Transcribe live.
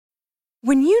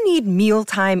When you need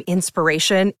mealtime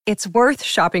inspiration, it's worth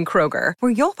shopping Kroger,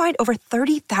 where you'll find over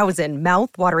 30,000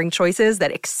 mouth-watering choices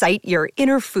that excite your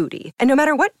inner foodie. And no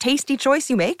matter what tasty choice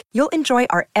you make, you'll enjoy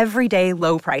our everyday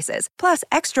low prices, plus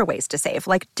extra ways to save,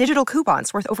 like digital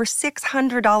coupons worth over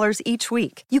 $600 each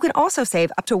week. You can also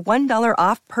save up to $1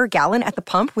 off per gallon at the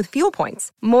pump with fuel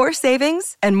points. More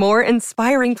savings and more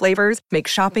inspiring flavors make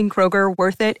shopping Kroger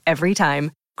worth it every time.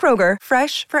 Kroger,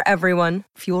 fresh for everyone.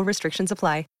 Fuel restrictions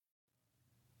apply.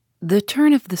 The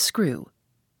Turn of the Screw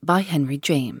by Henry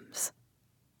James.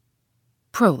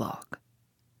 Prologue.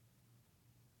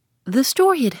 The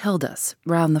story had held us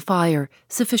round the fire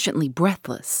sufficiently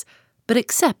breathless, but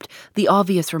except the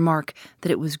obvious remark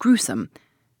that it was gruesome,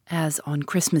 as on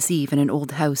Christmas Eve in an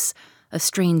old house a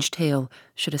strange tale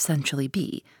should essentially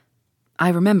be. I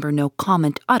remember no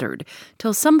comment uttered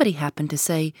till somebody happened to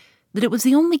say that it was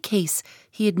the only case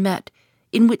he had met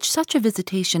in which such a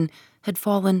visitation had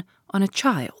fallen on a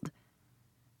child.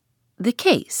 The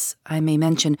case, I may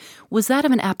mention, was that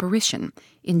of an apparition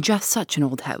in just such an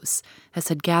old house as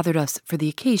had gathered us for the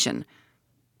occasion,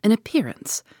 an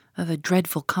appearance of a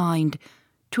dreadful kind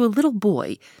to a little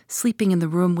boy sleeping in the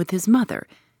room with his mother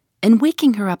and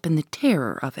waking her up in the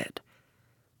terror of it,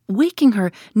 waking her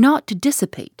not to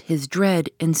dissipate his dread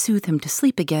and soothe him to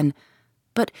sleep again,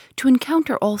 but to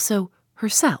encounter also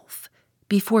herself,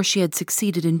 before she had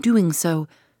succeeded in doing so,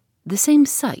 the same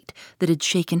sight that had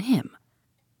shaken him.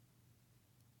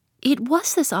 It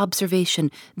was this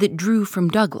observation that drew from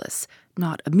Douglas,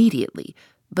 not immediately,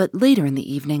 but later in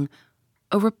the evening,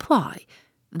 a reply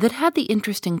that had the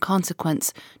interesting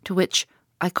consequence to which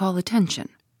I call attention.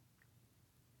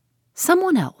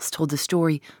 Someone else told a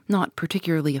story not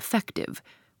particularly effective,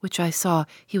 which I saw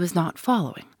he was not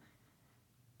following.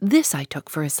 This I took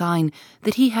for a sign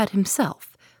that he had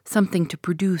himself something to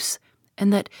produce,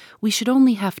 and that we should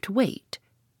only have to wait.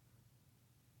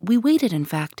 We waited, in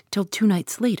fact, till 2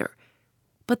 nights later,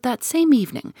 but that same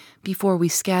evening, before we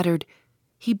scattered,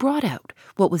 he brought out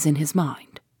what was in his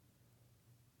mind.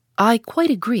 I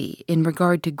quite agree, in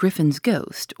regard to Griffin's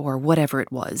ghost, or whatever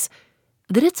it was,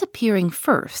 that its appearing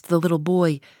first the little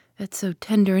boy, at so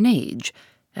tender an age,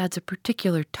 adds a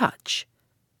particular touch.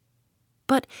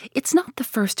 But it's not the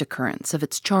first occurrence of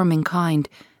its charming kind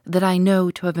that I know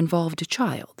to have involved a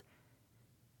child.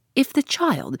 If the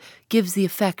child gives the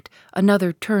effect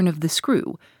another turn of the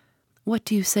screw, what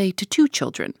do you say to 2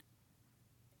 children?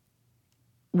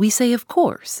 We say, of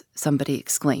course, somebody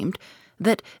exclaimed,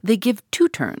 that they give 2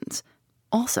 turns,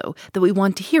 also that we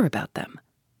want to hear about them.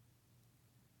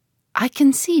 I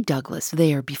can see Douglas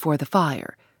there before the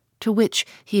fire, to which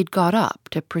he had got up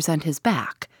to present his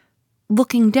back,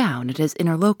 looking down at his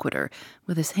interlocutor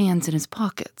with his hands in his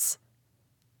pockets.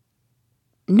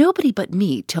 Nobody but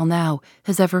me till now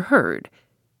has ever heard.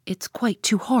 It's quite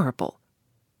too horrible.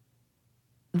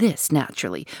 This,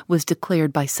 naturally, was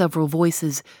declared by several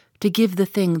voices to give the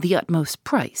thing the utmost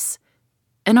price,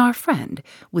 and our friend,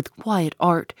 with quiet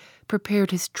art,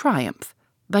 prepared his triumph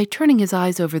by turning his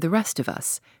eyes over the rest of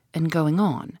us and going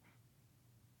on.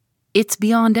 It's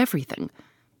beyond everything.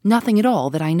 Nothing at all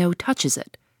that I know touches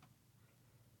it.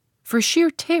 For sheer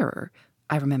terror,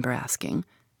 I remember asking.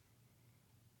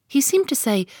 He seemed to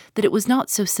say that it was not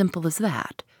so simple as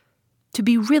that, to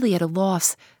be really at a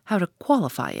loss how to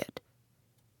qualify it.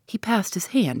 He passed his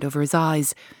hand over his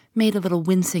eyes, made a little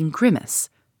wincing grimace.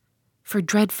 For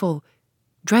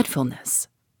dreadfulness.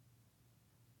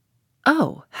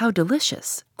 "Oh, how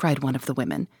delicious," cried one of the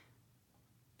women.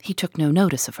 He took no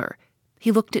notice of her.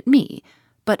 He looked at me,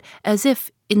 but as if,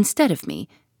 instead of me,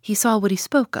 he saw what he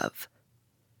spoke of.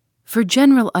 For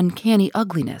general uncanny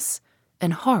ugliness,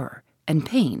 and horror, and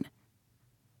pain.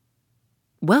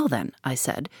 "Well then," I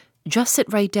said, "just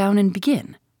sit right down and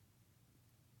begin."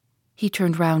 He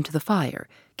turned round to the fire,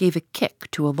 gave a kick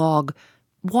to a log,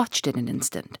 watched it an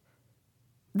instant.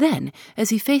 Then, as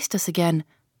he faced us again,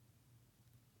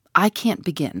 "I can't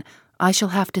begin. I shall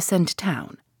have to send to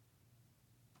town."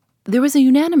 There was a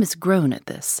unanimous groan at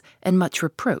this, and much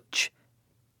reproach.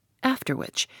 After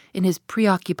which, in his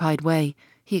preoccupied way,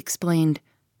 he explained,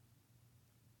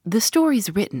 "The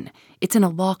story's written. It's in a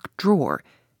locked drawer.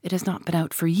 It has not been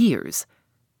out for years.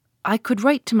 I could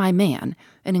write to my man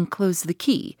and enclose the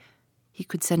key. He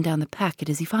could send down the packet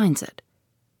as he finds it."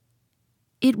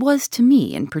 It was to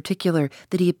me in particular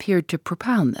that he appeared to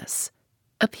propound this,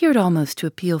 appeared almost to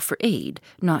appeal for aid,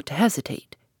 not to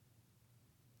hesitate.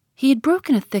 He had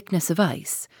broken a thickness of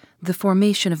ice, the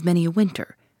formation of many a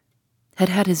winter, had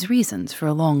had his reasons for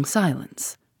a long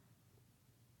silence.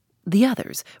 The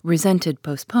others resented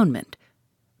postponement,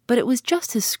 but it was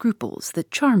just his scruples that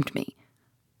charmed me.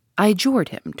 I adjured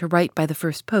him to write by the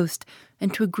first post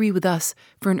and to agree with us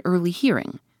for an early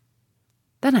hearing.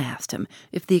 Then I asked him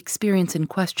if the experience in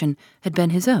question had been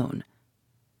his own.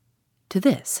 To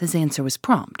this, his answer was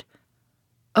prompt.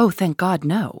 "Oh, thank God,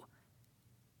 no."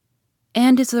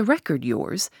 "And is the record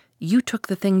yours? You took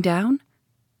the thing down?"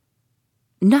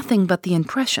 "Nothing but the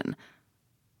impression.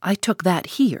 I took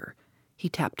that here." He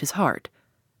tapped his heart.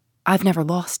 "I've never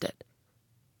lost it."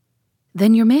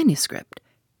 "Then your manuscript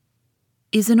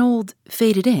is an old,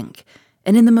 faded ink,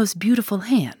 and in the most beautiful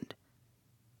hand."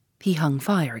 He hung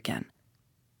fire again.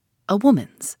 "A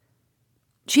woman's.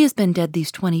 She has been dead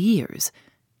these 20 years.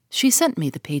 She sent me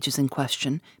the pages in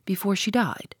question before she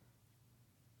died."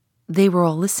 They were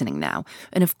all listening now,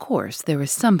 and of course there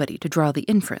was somebody to draw the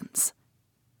inference.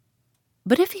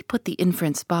 But if he put the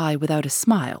inference by without a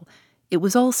smile, it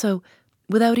was also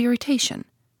without irritation.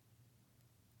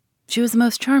 "She was the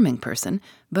most charming person,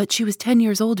 but she was 10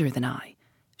 years older than I.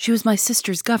 She was my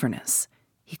sister's governess,"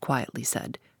 he quietly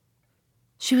said.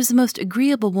 "She was the most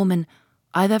agreeable woman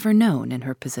I've ever known in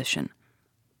her position.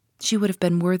 She would have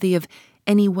been worthy of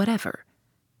any whatever.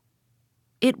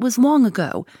 It was long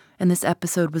ago, and this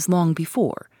episode was long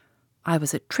before. I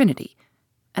was at Trinity,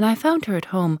 and I found her at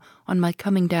home on my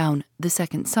coming down the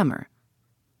second summer.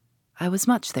 I was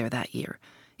much there that year.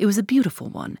 It was a beautiful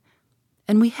one,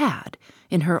 and we had,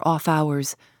 in her off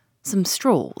hours, some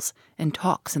strolls and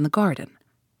talks in the garden.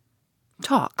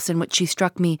 Talks in which she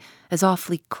struck me as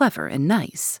awfully clever and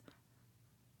nice.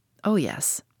 Oh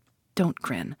yes, don't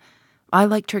grin. I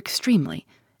liked her extremely,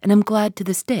 and am glad to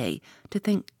this day to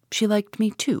think she liked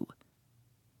me too.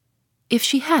 If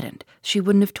she hadn't, she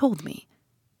wouldn't have told me.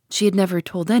 She had never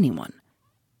told anyone.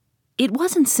 It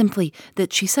wasn't simply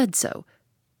that she said so,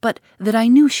 but that I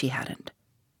knew she hadn't.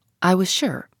 I was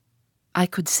sure. I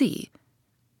could see.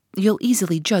 You'll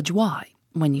easily judge why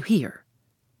when you hear.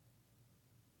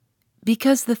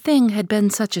 Because the thing had been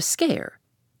such a scare.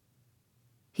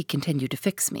 He continued to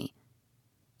fix me.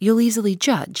 "You'll easily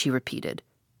judge," he repeated.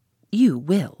 "You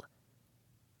will."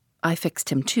 I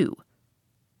fixed him too.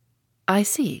 "I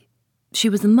see. She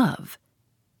was in love."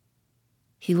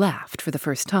 He laughed for the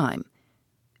first time.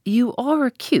 "You are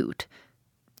acute.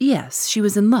 Yes, she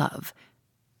was in love.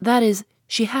 That is,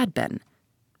 she had been.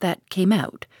 That came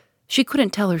out. She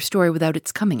couldn't tell her story without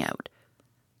its coming out.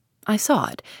 I saw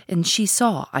it, and she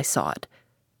saw I saw it,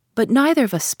 but neither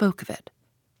of us spoke of it.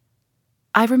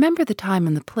 I remember the time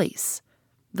and the place,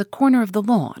 the corner of the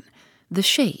lawn, the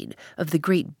shade of the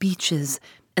great beeches,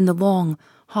 and the long,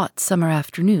 hot summer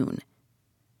afternoon.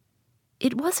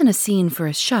 It wasn't a scene for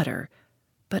a shudder,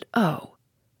 but oh."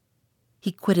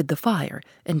 He quitted the fire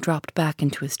and dropped back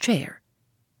into his chair.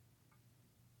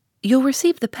 "You'll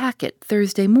receive the packet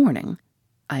Thursday morning?"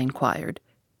 I inquired.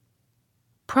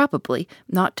 "Probably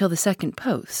not till the second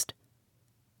post."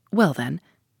 "Well then,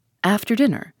 after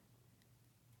dinner."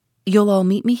 "You'll all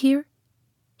meet me here?"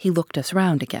 He looked us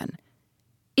round again.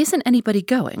 "Isn't anybody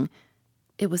going?"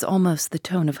 It was almost the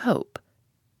tone of hope.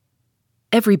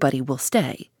 "Everybody will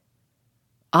stay."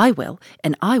 "I will,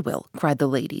 and I will," cried the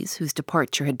ladies whose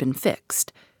departure had been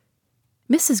fixed.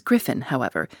 Mrs. Griffin,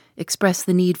 however, expressed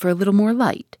the need for a little more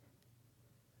light.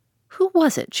 "Who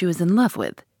was it she was in love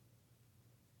with?"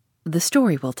 "The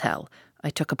story will tell," I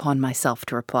took upon myself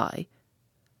to reply.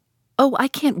 "Oh, I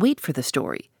can't wait for the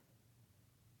story."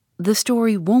 "The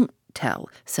story won't tell,"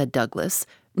 said Douglas,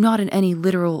 not in any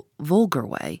literal, vulgar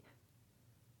way.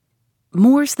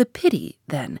 "More's the pity,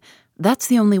 then. That's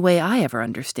the only way I ever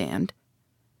understand."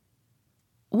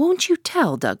 "Won't you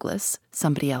tell, Douglas?"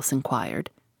 somebody else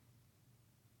inquired.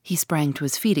 He sprang to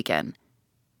his feet again.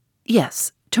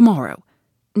 "Yes, tomorrow.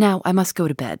 Now I must go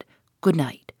to bed. Good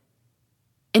night."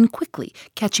 And quickly,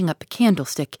 catching up a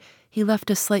candlestick, he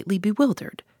left us slightly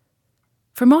bewildered.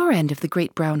 From our end of the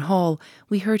great brown hall,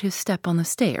 we heard his step on the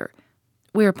stair,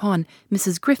 whereupon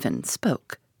Mrs. Griffin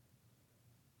spoke.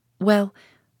 "Well,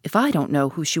 if I don't know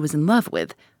who she was in love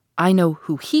with, I know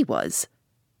who he was."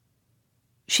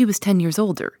 "She was 10 years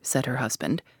older," said her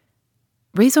husband.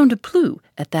 "Raison de plus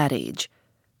at that age.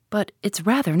 But it's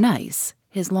rather nice,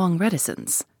 his long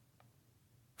reticence."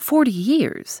 40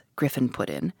 years, Griffin put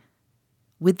in.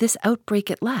 "With this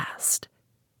outbreak at last."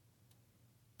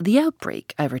 "The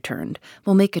outbreak," I returned,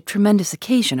 "will make a tremendous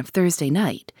occasion of Thursday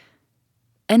night."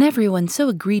 And everyone so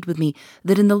agreed with me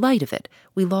that in the light of it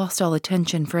we lost all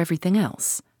attention for everything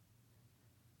else.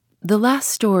 The last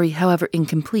story, however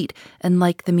incomplete and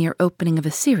like the mere opening of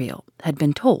a serial, had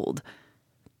been told.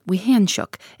 We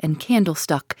handshook and candle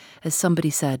stuck, as somebody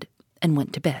said, and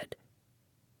went to bed.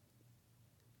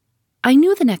 I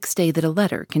knew the next day that a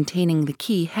letter containing the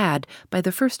key had, by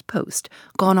the first post,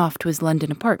 gone off to his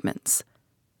London apartments.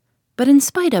 But in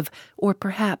spite of, or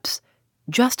perhaps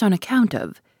just on account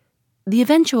of the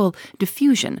eventual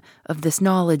diffusion of this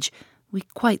knowledge. We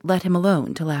quite let him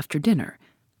alone till after dinner,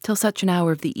 till such an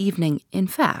hour of the evening, in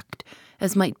fact,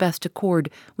 as might best accord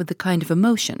with the kind of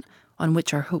emotion on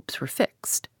which our hopes were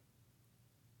fixed.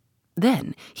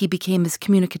 Then he became as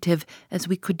communicative as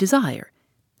we could desire,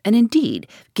 and indeed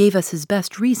gave us his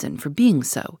best reason for being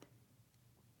so.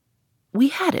 We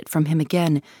had it from him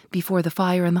again before the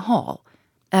fire in the hall,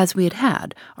 as we had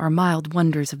had our mild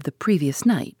wonders of the previous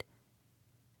night.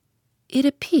 It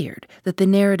appeared that the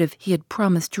narrative he had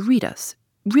promised to read us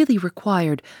really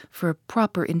required for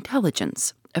proper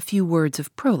intelligence a few words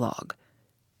of prologue.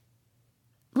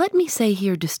 Let me say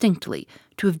here distinctly,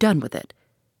 to have done with it,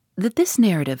 that this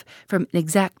narrative from an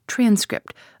exact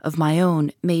transcript of my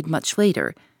own made much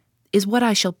later is what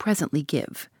I shall presently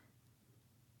give.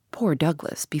 Poor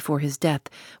Douglas, before his death,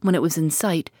 when it was in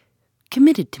sight,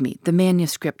 committed to me the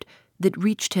manuscript that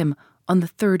reached him on the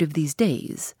 3rd of these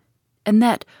days, and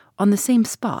that, on the same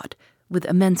spot, with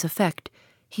immense effect,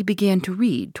 he began to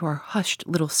read to our hushed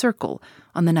little circle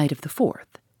on the night of the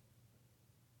 4th.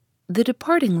 The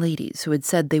departing ladies who had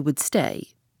said they would stay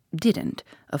didn't,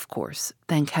 of course,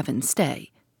 thank heaven,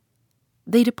 stay.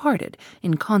 They departed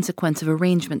in consequence of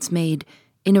arrangements made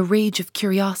in a rage of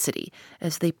curiosity,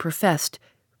 as they professed,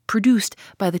 produced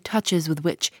by the touches with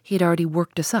which he had already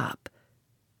worked us up.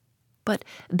 But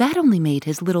that only made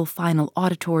his little final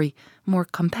auditory more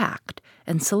compact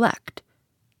and select,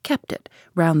 kept it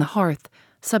round the hearth,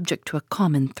 subject to a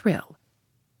common thrill.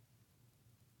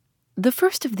 The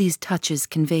first of these touches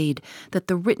conveyed that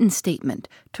the written statement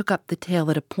took up the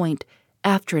tale at a point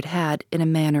after it had, in a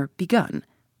manner, begun.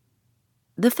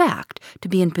 The fact to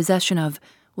be in possession of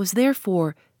was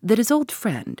therefore that his old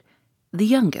friend, the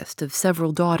youngest of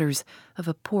several daughters of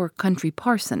a poor country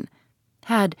parson,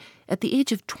 had, at the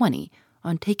age of 20,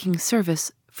 on taking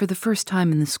service for the first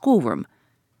time in the schoolroom,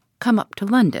 come up to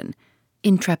London,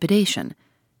 in trepidation,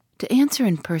 to answer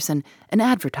in person an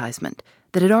advertisement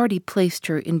that had already placed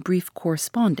her in brief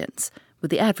correspondence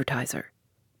with the advertiser.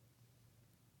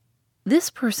 This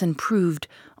person proved,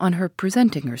 on her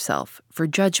presenting herself for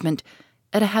judgment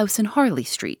at a house in Harley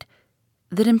Street,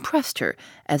 that impressed her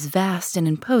as vast and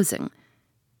imposing.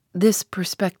 This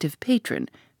prospective patron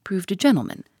proved a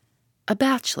gentleman, a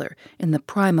bachelor in the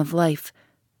prime of life,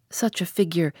 such a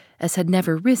figure as had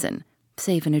never risen,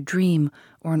 save in a dream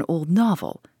or an old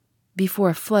novel, before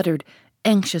a fluttered,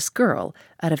 anxious girl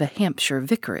out of a Hampshire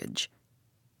vicarage.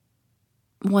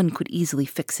 One could easily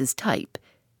fix his type.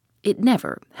 It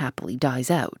never, happily, dies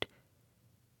out.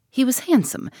 He was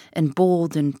handsome and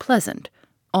bold and pleasant,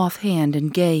 offhand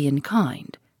and gay and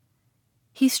kind.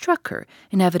 He struck her,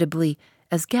 inevitably,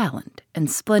 as gallant and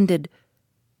splendid.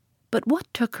 But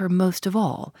what took her most of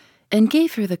all, and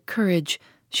gave her the courage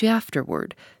she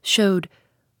afterward showed,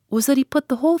 was that he put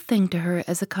the whole thing to her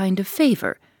as a kind of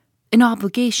favor, an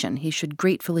obligation he should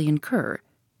gratefully incur.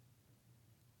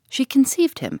 She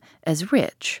conceived him as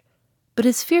rich, but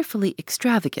as fearfully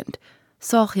extravagant,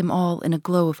 saw him all in a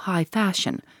glow of high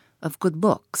fashion, of good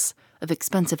looks, of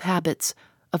expensive habits,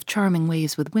 of charming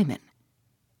ways with women.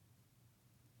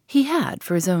 He had,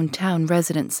 for his own town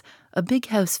residence, a big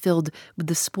house filled with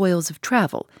the spoils of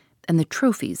travel and the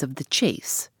trophies of the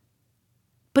chase.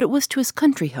 But it was to his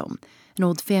country home, an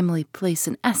old family place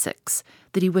in Essex,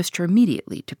 that he wished her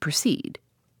immediately to proceed.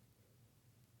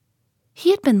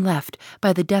 He had been left,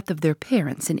 by the death of their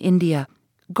parents in India,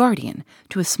 guardian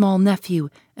to a small nephew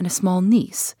and a small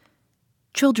niece,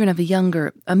 children of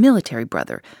a military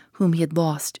brother, whom he had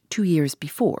lost 2 years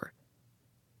before.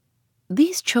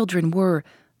 These children were,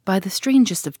 by the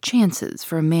strangest of chances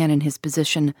for a man in his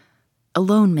position, a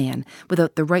lone man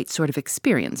without the right sort of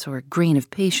experience or a grain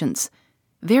of patience,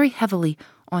 very heavily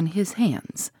on his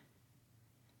hands.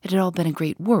 It had all been a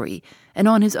great worry, and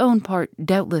on his own part,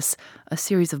 doubtless, a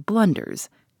series of blunders.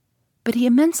 But he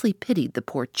immensely pitied the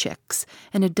poor chicks,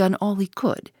 and had done all he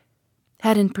could,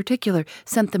 had in particular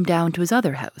sent them down to his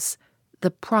other house,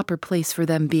 the proper place for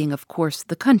them being, of course,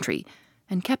 the country,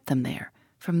 and kept them there,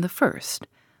 from the first,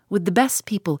 with the best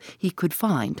people he could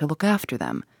find to look after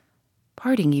them,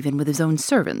 parting even with his own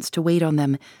servants to wait on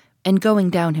them, and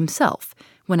going down himself,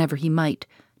 whenever he might,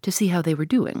 to see how they were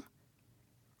doing.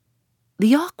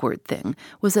 The awkward thing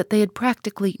was that they had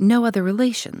practically no other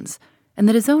relations, and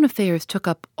that his own affairs took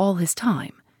up all his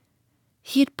time.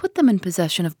 He had put them in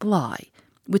possession of Bly,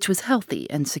 which was healthy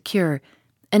and secure,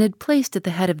 and had placed at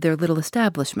the head of their little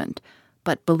establishment,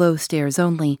 but below stairs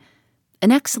only,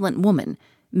 an excellent woman,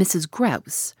 Mrs.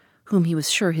 Grouse, whom he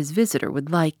was sure his visitor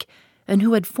would like, and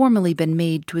who had formerly been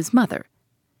maid to his mother.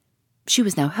 She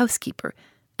was now housekeeper,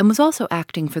 and was also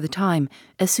acting for the time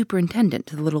as superintendent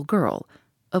to the little girl,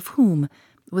 of whom,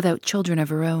 without children of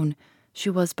her own, she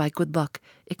was by good luck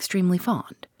extremely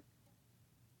fond.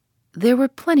 There were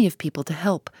plenty of people to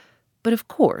help, but of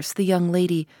course the young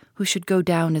lady who should go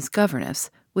down as governess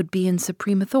would be in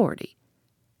supreme authority.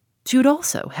 She would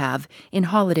also have, in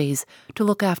holidays, to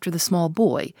look after the small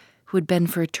boy who had been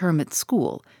for a term at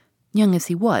school, young as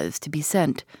he was to be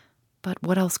sent, but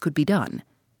what else could be done?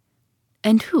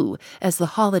 And who, as the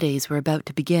holidays were about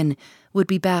to begin, would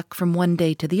be back from one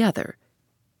day to the other.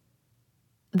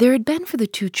 There had been for the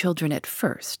two children at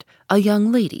first a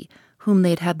young lady whom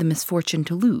they had had the misfortune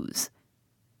to lose.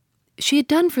 She had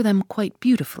done for them quite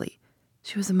beautifully.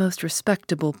 She was a most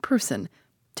respectable person,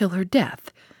 till her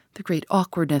death, the great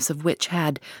awkwardness of which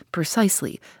had,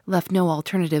 precisely, left no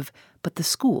alternative but the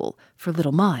school for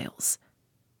little Miles.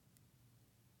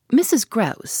 Mrs.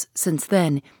 Grouse, since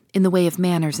then, in the way of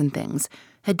manners and things,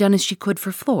 had done as she could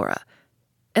for Flora,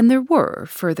 and there were,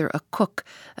 further, a cook,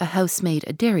 a housemaid,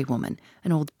 a dairywoman,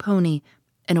 an old pony,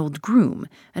 an old groom,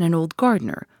 and an old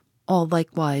gardener, all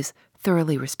likewise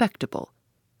thoroughly respectable.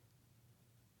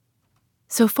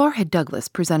 So far had Douglas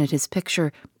presented his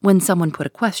picture when someone put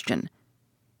a question.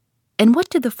 And what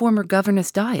did the former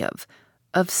governess die of?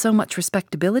 Of so much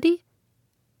respectability?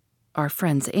 Our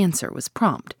friend's answer was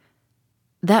prompt.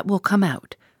 That will come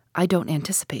out. I don't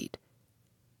anticipate.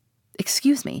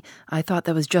 Excuse me, I thought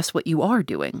that was just what you are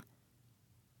doing.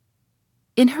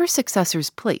 In her successor's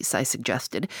place, I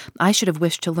suggested, I should have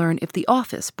wished to learn if the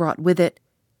office brought with it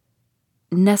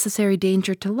necessary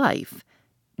danger to life.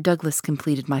 Douglas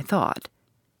completed my thought.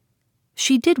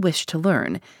 She did wish to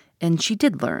learn, and she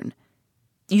did learn.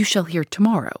 You shall hear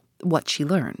tomorrow what she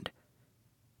learned.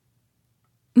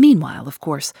 Meanwhile, of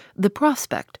course, the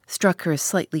prospect struck her as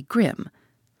slightly grim.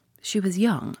 She was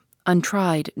young,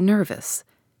 untried, nervous.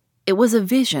 It was a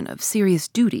vision of serious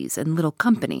duties and little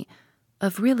company,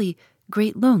 of really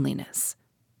great loneliness.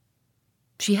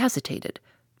 She hesitated,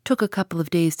 took a couple of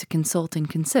days to consult and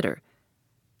consider.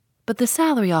 But the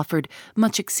salary offered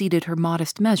much exceeded her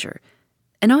modest measure,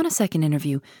 and on a second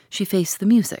interview she faced the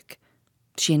music.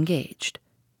 She engaged.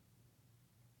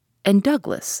 And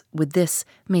Douglas, with this,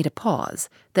 made a pause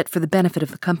that, for the benefit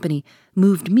of the company,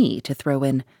 moved me to throw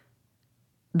in,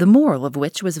 the moral of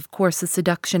which was, of course, the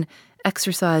seduction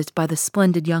exercised by the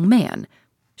splendid young man.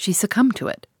 She succumbed to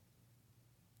it.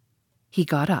 He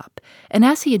got up, and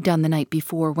as he had done the night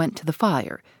before, went to the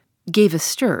fire, gave a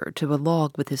stir to a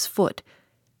log with his foot,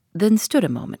 then stood a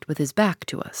moment with his back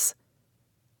to us.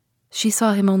 She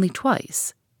saw him only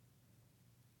twice.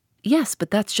 Yes,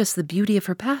 but that's just the beauty of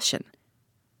her passion.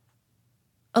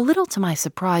 A little to my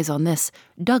surprise on this,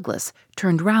 Douglas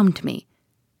turned round to me.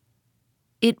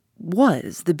 It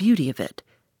was the beauty of it.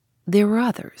 There were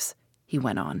others, he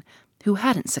went on, who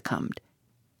hadn't succumbed.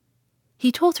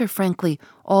 He told her frankly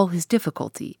all his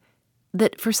difficulty,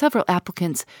 that for several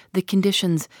applicants the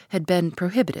conditions had been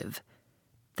prohibitive.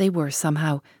 They were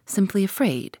somehow simply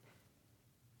afraid.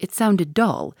 It sounded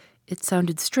dull, it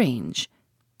sounded strange,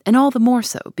 and all the more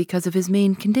so because of his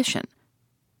main condition.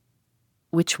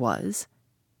 Which was?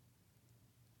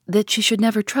 That she should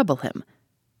never trouble him,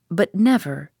 but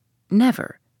never,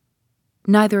 never.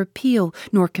 Neither appeal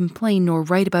nor complain nor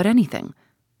write about anything,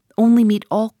 only meet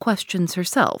all questions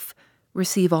herself,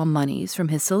 receive all moneys from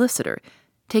his solicitor,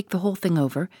 take the whole thing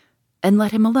over, and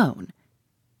let him alone.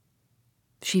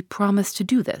 She promised to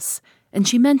do this, and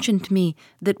she mentioned to me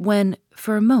that when,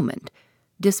 for a moment,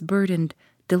 disburdened,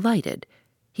 delighted,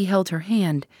 he held her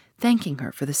hand, thanking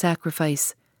her for the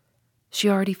sacrifice, she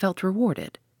already felt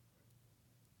rewarded.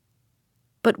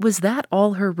 But was that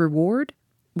all her reward?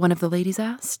 One of the ladies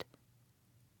asked.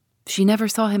 She never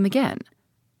saw him again.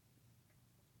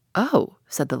 Oh,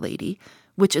 said the lady,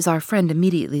 which, as our friend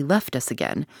immediately left us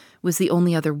again, was the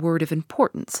only other word of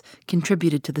importance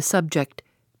contributed to the subject,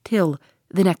 till,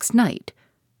 the next night,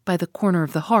 by the corner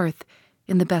of the hearth,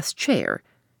 in the best chair,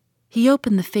 he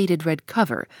opened the faded red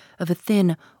cover of a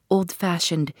thin,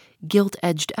 old-fashioned,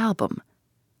 gilt-edged album.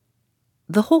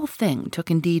 The whole thing took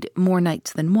indeed more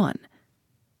nights than one,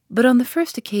 but on the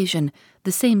first occasion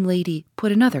the same lady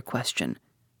put another question.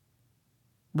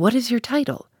 What is your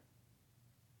title?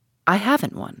 I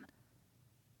haven't one.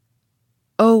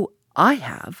 Oh, I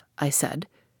have, I said.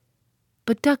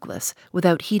 But Douglas,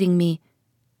 without heeding me,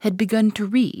 had begun to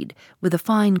read with a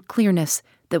fine clearness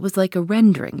that was like a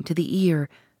rendering to the ear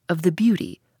of the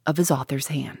beauty of his author's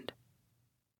hand.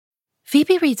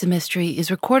 Phoebe Reads a Mystery is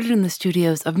recorded in the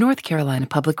studios of North Carolina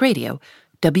Public Radio,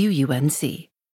 WUNC.